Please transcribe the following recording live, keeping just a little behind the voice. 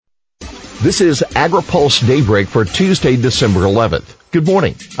This is AgriPulse Daybreak for Tuesday, December 11th. Good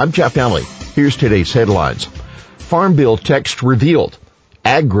morning. I'm Jeff Alley. Here's today's headlines. Farm Bill text revealed.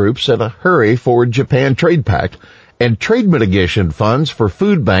 Ag groups in a hurry for Japan trade pact, and trade mitigation funds for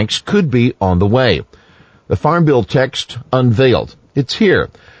food banks could be on the way. The Farm Bill text unveiled. It's here.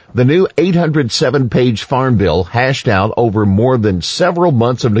 The new 807-page Farm Bill, hashed out over more than several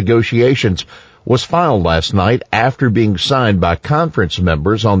months of negotiations, was filed last night after being signed by conference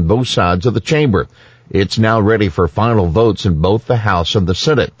members on both sides of the chamber. It's now ready for final votes in both the House and the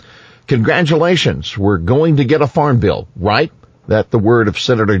Senate. Congratulations, we're going to get a farm bill, right? That's the word of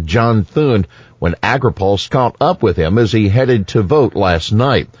Senator John Thune when AgriPulse caught up with him as he headed to vote last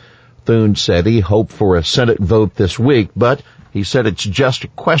night. Thune said he hoped for a Senate vote this week, but he said it's just a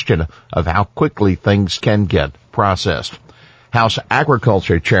question of how quickly things can get processed. House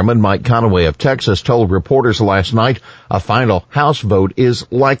Agriculture Chairman Mike Conaway of Texas told reporters last night a final House vote is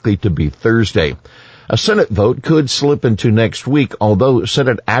likely to be Thursday. A Senate vote could slip into next week, although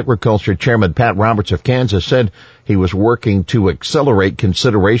Senate Agriculture Chairman Pat Roberts of Kansas said he was working to accelerate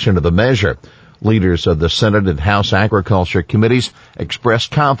consideration of the measure. Leaders of the Senate and House Agriculture committees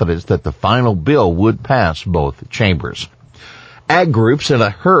expressed confidence that the final bill would pass both chambers. Ag groups in a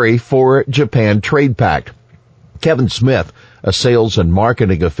hurry for Japan trade pact. Kevin Smith, a sales and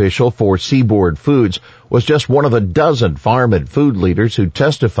marketing official for Seaboard Foods, was just one of a dozen farm and food leaders who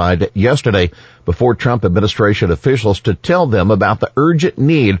testified yesterday before Trump administration officials to tell them about the urgent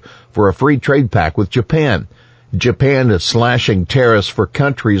need for a free trade pact with Japan. Japan is slashing tariffs for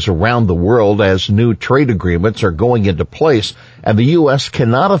countries around the world as new trade agreements are going into place, and the U.S.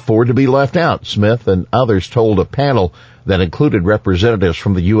 cannot afford to be left out, Smith and others told a panel that included representatives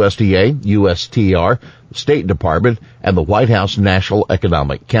from the USDA, USTR, the State Department, and the White House National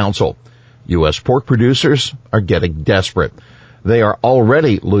Economic Council. U.S. pork producers are getting desperate. They are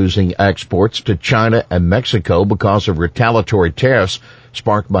already losing exports to China and Mexico because of retaliatory tariffs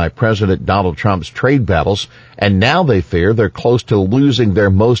sparked by President Donald Trump's trade battles, and now they fear they're close to losing their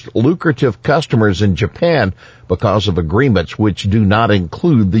most lucrative customers in Japan because of agreements which do not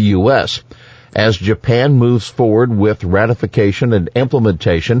include the U.S. As Japan moves forward with ratification and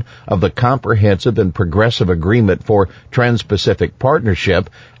implementation of the Comprehensive and Progressive Agreement for Trans-Pacific Partnership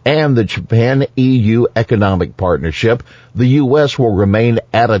and the Japan-EU Economic Partnership, the U.S. will remain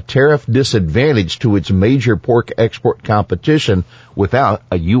at a tariff disadvantage to its major pork export competition without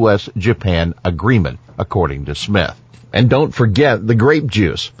a U.S.-Japan agreement, according to Smith. And don't forget the grape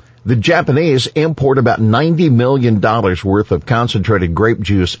juice. The Japanese import about $90 million worth of concentrated grape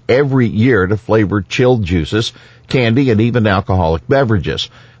juice every year to flavor chilled juices, candy, and even alcoholic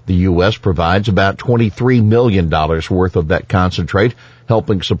beverages. The U.S. provides about $23 million worth of that concentrate,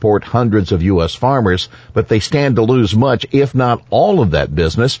 helping support hundreds of U.S. farmers, but they stand to lose much, if not all of that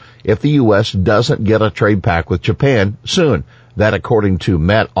business, if the U.S. doesn't get a trade pact with Japan soon. That according to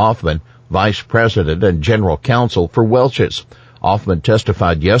Matt Offman, Vice President and General Counsel for Welch's. Offman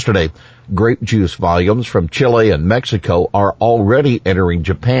testified yesterday grape juice volumes from Chile and Mexico are already entering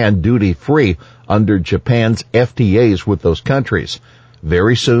Japan duty-free under Japan's FTAs with those countries.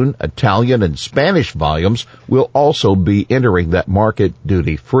 Very soon, Italian and Spanish volumes will also be entering that market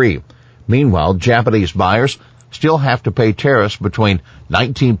duty-free. Meanwhile, Japanese buyers still have to pay tariffs between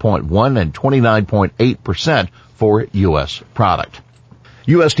 19.1 and 29.8% for U.S. product.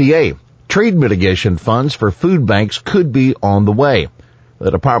 USDA. Trade mitigation funds for food banks could be on the way.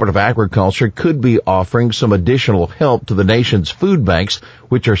 The Department of Agriculture could be offering some additional help to the nation's food banks,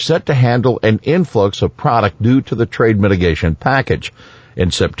 which are set to handle an influx of product due to the trade mitigation package.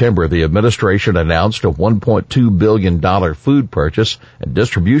 In September, the administration announced a $1.2 billion food purchase and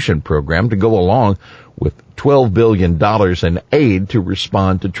distribution program to go along with $12 billion in aid to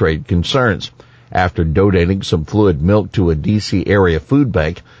respond to trade concerns. After donating some fluid milk to a D.C. area food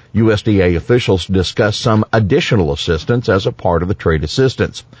bank, USDA officials discussed some additional assistance as a part of the trade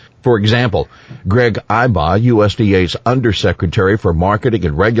assistance. For example, Greg Ibaugh, USDA's Undersecretary for Marketing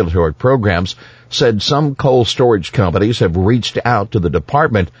and Regulatory Programs, said some cold storage companies have reached out to the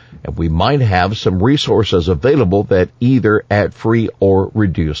department and we might have some resources available that either at free or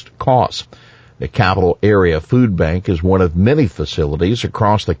reduced costs. The Capital Area Food Bank is one of many facilities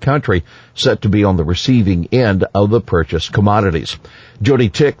across the country set to be on the receiving end of the purchased commodities. Jody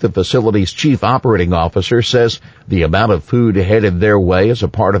Tick, the facility's chief operating officer, says the amount of food headed their way as a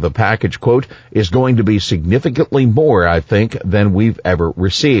part of the package, quote, is going to be significantly more, I think, than we've ever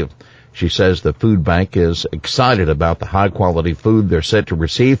received. She says the food bank is excited about the high-quality food they're set to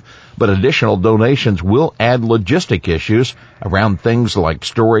receive, but additional donations will add logistic issues around things like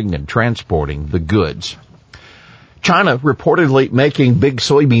storing and transporting the goods. China reportedly making big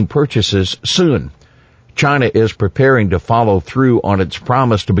soybean purchases soon. China is preparing to follow through on its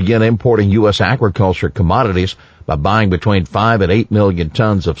promise to begin importing U.S. agriculture commodities by buying between 5 and 8 million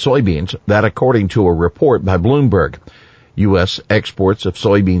tons of soybeans, that according to a report by Bloomberg. U.S. exports of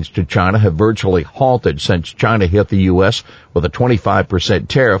soybeans to China have virtually halted since China hit the U.S. with a 25%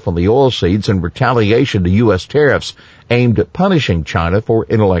 tariff on the oilseeds in retaliation to U.S. tariffs aimed at punishing China for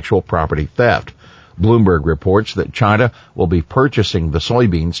intellectual property theft. Bloomberg reports that China will be purchasing the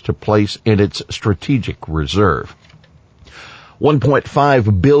soybeans to place in its strategic reserve.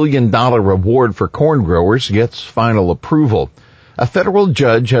 $1.5 billion reward for corn growers gets final approval. A federal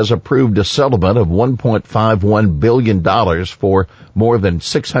judge has approved a settlement of $1.51 billion for more than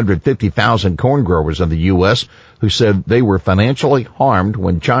 650,000 corn growers in the U.S. who said they were financially harmed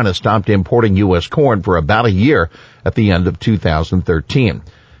when China stopped importing U.S. corn for about a year at the end of 2013.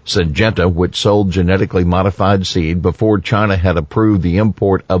 Syngenta, which sold genetically modified seed before China had approved the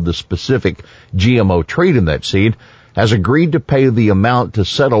import of the specific GMO trait in that seed, has agreed to pay the amount to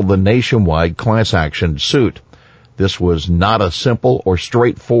settle the nationwide class action suit. This was not a simple or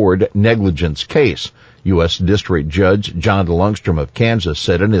straightforward negligence case. U.S. District Judge John Lungstrom of Kansas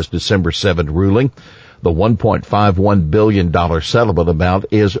said in his December 7th ruling, the $1.51 billion settlement amount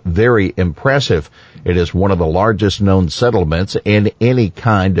is very impressive. It is one of the largest known settlements in any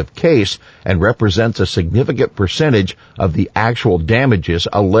kind of case and represents a significant percentage of the actual damages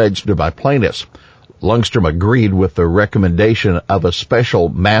alleged by plaintiffs. Lungstrom agreed with the recommendation of a special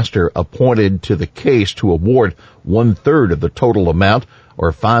master appointed to the case to award 1/3 of the total amount,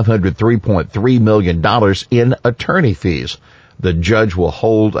 or $503.3 million in attorney fees. The judge will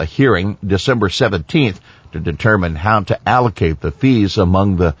hold a hearing December 17th to determine how to allocate the fees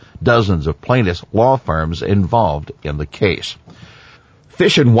among the dozens of plaintiffs' law firms involved in the case.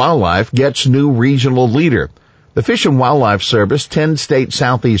 Fish and Wildlife gets new regional leader. The Fish and Wildlife Service 10-state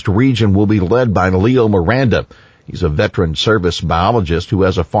Southeast region will be led by Leo Miranda. He's a veteran service biologist who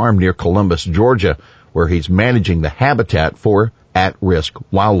has a farm near Columbus, Georgia, where he's managing the habitat for at-risk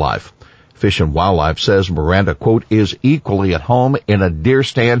wildlife. Fish and Wildlife says Miranda, quote, is equally at home in a deer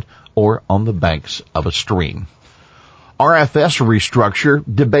stand or on the banks of a stream. RFS restructure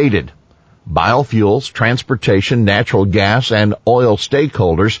debated. Biofuels, transportation, natural gas, and oil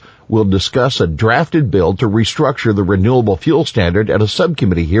stakeholders will discuss a drafted bill to restructure the renewable fuel standard at a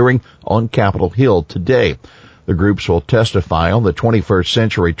subcommittee hearing on Capitol Hill today. The groups will testify on the 21st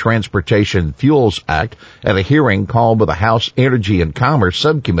Century Transportation Fuels Act at a hearing called by the House Energy and Commerce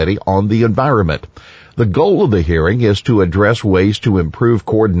Subcommittee on the Environment. The goal of the hearing is to address ways to improve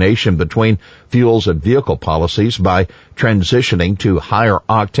coordination between fuels and vehicle policies by transitioning to higher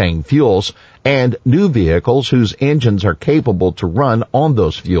octane fuels and new vehicles whose engines are capable to run on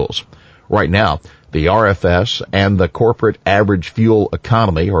those fuels. Right now, the RFS and the Corporate Average Fuel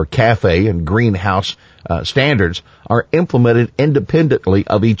Economy, or CAFE, and greenhouse standards are implemented independently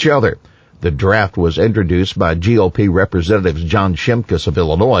of each other. The draft was introduced by GOP Representatives John Shimkus of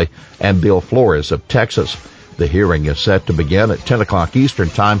Illinois and Bill Flores of Texas. The hearing is set to begin at 10 o'clock Eastern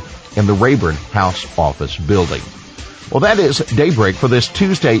Time in the Rayburn House Office Building. Well, that is Daybreak for this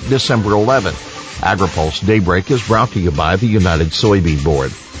Tuesday, December 11th. AgriPulse Daybreak is brought to you by the United Soybean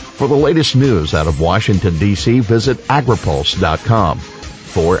Board. For the latest news out of Washington, D.C., visit agripulse.com.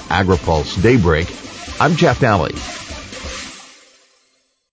 For AgriPulse Daybreak, I'm Jeff Daly.